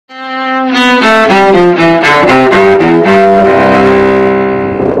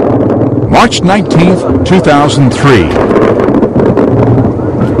March 19, 2003.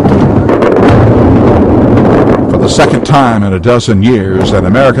 For the second time in a dozen years, an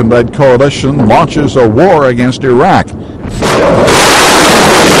American-led coalition launches a war against Iraq.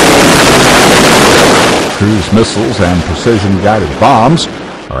 Cruise missiles and precision-guided bombs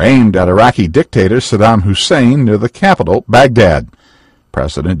are aimed at Iraqi dictator Saddam Hussein near the capital, Baghdad.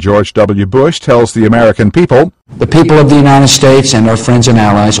 President George W. Bush tells the American people, "The people of the United States and our friends and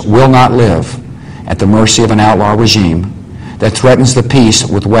allies will not live at the mercy of an outlaw regime that threatens the peace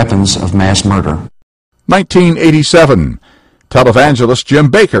with weapons of mass murder." 1987. Televangelist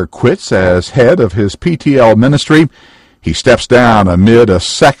Jim Bakker quits as head of his PTL ministry. He steps down amid a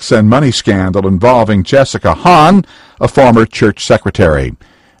sex and money scandal involving Jessica Hahn, a former church secretary.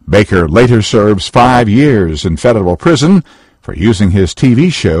 Bakker later serves 5 years in federal prison for using his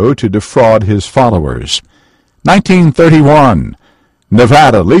TV show to defraud his followers. 1931.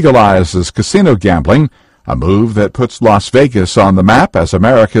 Nevada legalizes casino gambling, a move that puts Las Vegas on the map as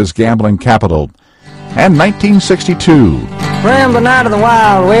America's gambling capital. And 1962. Ran the night of the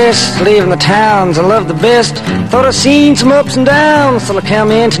Wild West, living the towns I love the best. Thought I'd seen some ups and downs till I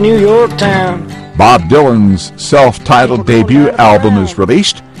come into New York town. Bob Dylan's self-titled debut album is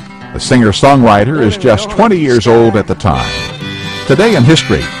released. The singer-songwriter is just 20 years old at the time. Today in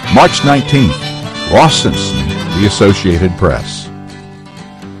history, March 19th, Ross Simpson, The Associated Press.